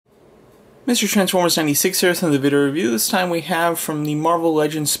Mr. Transformers 96 here with another video review. This time we have from the Marvel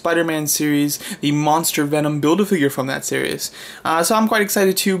Legends Spider-Man series, the Monster Venom Build-A-Figure from that series. So I'm quite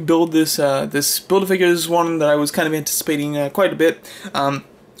excited to build this Build-A-Figure. This is one that I was kind of anticipating quite a bit.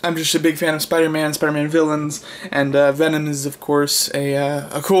 I'm just a big fan of Spider-Man, Spider-Man villains, and Venom is, of course,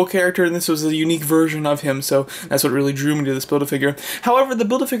 a cool character, and this was a unique version of him, so that's what really drew me to this Build-A-Figure. However, the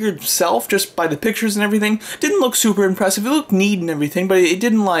Build-A-Figure itself, just by the pictures and everything, didn't look super impressive. It looked neat and everything, but it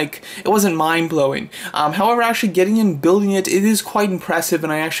wasn't mind-blowing. However, actually getting in and building it, it is quite impressive,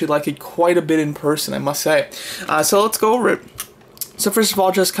 and I actually like it quite a bit in person, I must say. So let's go over it. So first of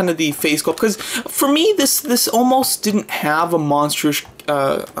all, just kind of the face sculpt, because for me, this almost didn't have a monstrous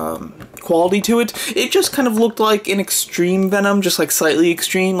quality to it. It just kind of looked like an extreme Venom, just like slightly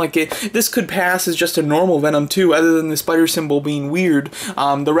extreme. Like this could pass as just a normal Venom too, other than the spider symbol being weird.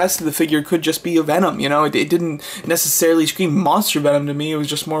 The rest of the figure could just be a Venom, you know. It didn't necessarily scream monster Venom to me. It was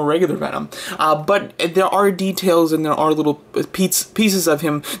just more regular Venom. But there are details and there are little pieces of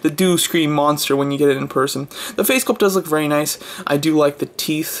him that do scream monster when you get it in person. The face sculpt does look very nice. I do like the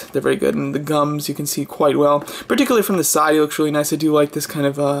teeth. They're very good, and the gums you can see quite well. Particularly from the side, it looks really nice. I do like this kind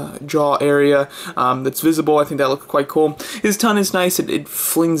of jaw area that's visible. I think that looks quite cool. His tongue is nice. It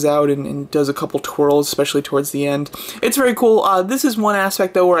flings out and does a couple twirls, especially towards the end. It's very cool. This is one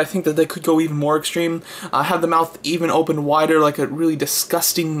aspect, though, where I think that they could go even more extreme. Have the mouth even open wider, like a really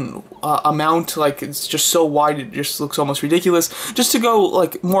disgusting amount. Like, it's just so wide, it just looks almost ridiculous. Just to go,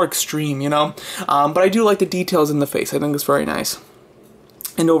 like, more extreme, you know? But I do like the details in the face. I think it's very nice.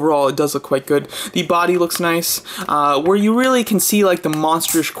 And overall, it does look quite good. The body looks nice. Where you really can see like the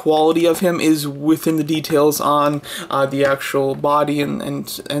monstrous quality of him is within the details on the actual body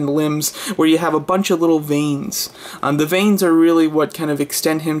and limbs, where you have a bunch of little veins. The veins are really what kind of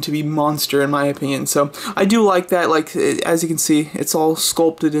extend him to be monster, in my opinion. So I do like that. Like, as you can see, it's all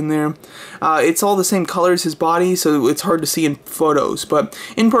sculpted in there. It's all the same color as his body, so it's hard to see in photos. But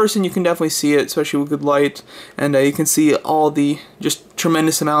in person, you can definitely see it, especially with good light. And you can see all the just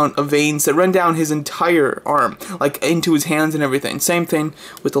tremendous amount of veins that run down his entire arm, like into his hands and everything. Same thing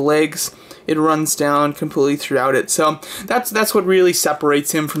with the legs. It runs down completely throughout it. So that's what really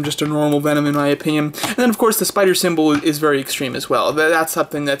separates him from just a normal Venom, in my opinion. And then, of course, the spider symbol is very extreme as well. That's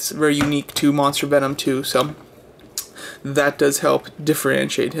something that's very unique to Monster Venom too. So that does help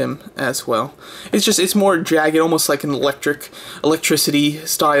differentiate him as well. It's more jagged, almost like an electricity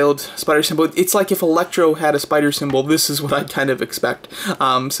styled spider symbol. It's like if Electro had a spider symbol, this is what I'd kind of expect.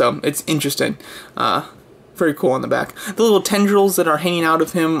 So it's interesting. Very cool on the back. The little tendrils that are hanging out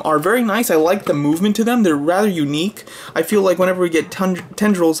of him are very nice. I like the movement to them. They're rather unique. I feel like whenever we get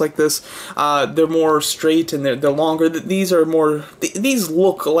tendrils like this, they're more straight and they're longer. These are more. These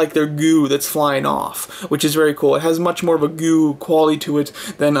look like they're goo that's flying off, which is very cool. It has much more of a goo quality to it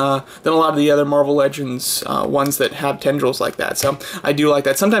than a lot of the other Marvel Legends ones that have tendrils like that. So I do like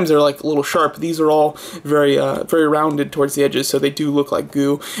that. Sometimes they're like a little sharp. These are all very rounded towards the edges, so they do look like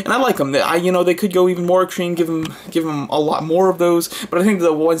goo, and I like them. They could go even more extreme. Give them a lot more of those, but I think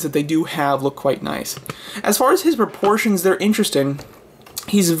the ones that they do have look quite nice. As far as his proportions, they're interesting.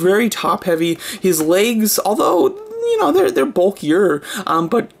 He's very top heavy. His legs, although they're bulkier,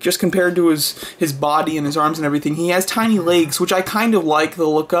 but just compared to his body and his arms and everything, he has tiny legs, which I kind of like the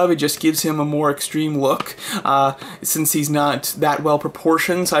look of. It just gives him a more extreme look, since he's not that well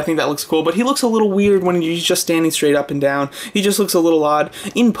proportioned, so I think that looks cool. But he looks a little weird when he's just standing straight up and down. He just looks a little odd.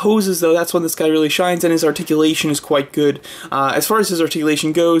 In poses, though, that's when this guy really shines, and his articulation is quite good. As far as his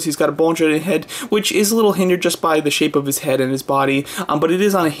articulation goes, he's got a bulge-headed head, which is a little hindered just by the shape of his head and his body, but it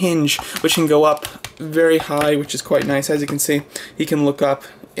is on a hinge, which can go up very high, which is quite nice. As you can see, he can look up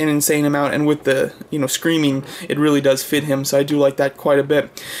an insane amount, and with the screaming, it really does fit him, so I do like that quite a bit.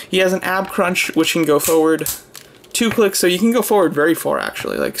 He has an ab crunch, which can go forward 2 clicks, so you can go forward very far,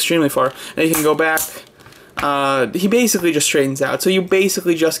 actually, like extremely far, and you can go back. He basically just straightens out, so you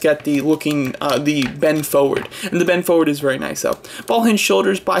basically just get the bend forward, and the bend forward is very nice. So ball hinge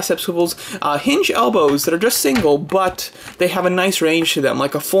shoulders, bicep swivels, hinge elbows that are just single, but they have a nice range to them,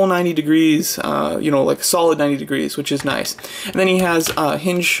 like a full 90 degrees, like a solid 90 degrees, which is nice. And then he has ball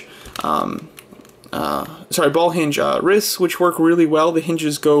hinge wrists, which work really well. The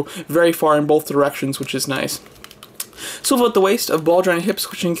hinges go very far in both directions, which is nice. Swivel at the waist, a ball jointed hips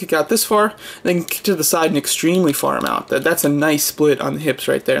which can kick out this far, then kick to the side and extremely far amount. That's a nice split on the hips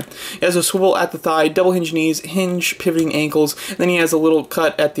right there. He has a swivel at the thigh, double hinge knees, hinge pivoting ankles, and then he has a little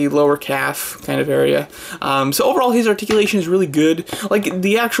cut at the lower calf kind of area. So overall his articulation is really good. Like,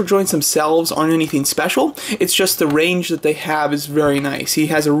 the actual joints themselves aren't anything special, it's just the range that they have is very nice. He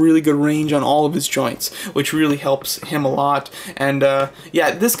has a really good range on all of his joints, which really helps him a lot. And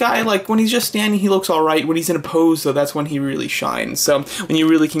yeah, this guy, like, when he's just standing, he looks alright. When he's in a pose, though, that's when he really shines. So when you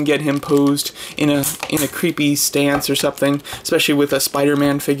really can get him posed in a creepy stance or something, especially with a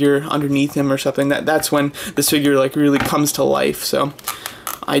Spider-Man figure underneath him or something, that's when this figure, like, really comes to life. So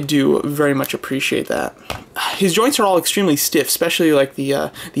I do very much appreciate that. His joints are all extremely stiff, especially like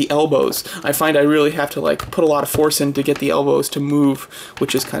the elbows. I find I really have to, like, put a lot of force in to get the elbows to move,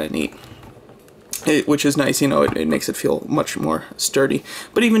 which is kind of neat. Which is nice, you know, it makes it feel much more sturdy.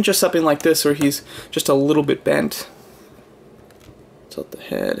 But even just something like this where he's just a little bit bent, tilt the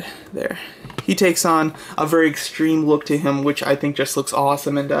head, there. He takes on a very extreme look to him, which I think just looks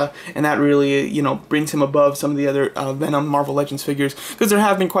awesome, and that really, you know, brings him above some of the other Venom Marvel Legends figures, because there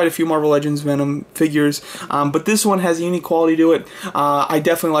have been quite a few Marvel Legends Venom figures, but this one has a unique quality to it. I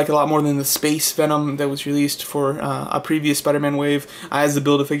definitely like it a lot more than the Space Venom that was released for a previous Spider-Man wave as the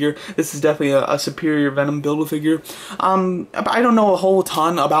Build-A-Figure. This is definitely a superior Venom Build-A-Figure. I don't know a whole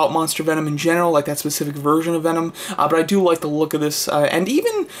ton about Monster Venom in general, like that specific version of Venom, but I do like the look of this, and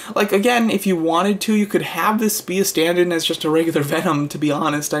even, like, again, if you wanted to, you could have this be a stand-in as just a regular Venom, to be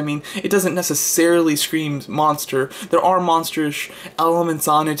honest. I mean, it doesn't necessarily scream monster. There are monsterish elements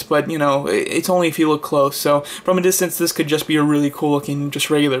on it, but, you know, it's only if you look close. So from a distance, this could just be a really cool looking, just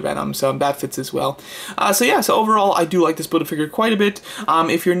regular Venom, so that fits as well. So yeah, so overall, I do like this Build-A-Figure quite a bit.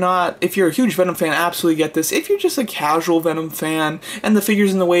 If you're a huge Venom fan, absolutely get this. If you're just a casual Venom fan, and the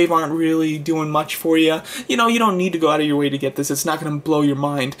figures in the wave aren't really doing much for you, you know, you don't need to go out of your way to get this. It's not going to blow your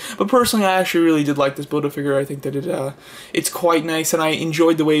mind. But personally, I actually really did like this Build-A-Figure. I think that it's quite nice, and I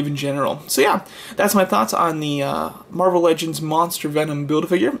enjoyed the wave in general. So yeah, that's my thoughts on the Marvel Legends Monster Venom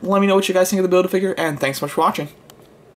Build-A-Figure. Let me know what you guys think of the Build-A-Figure, and thanks so much for watching.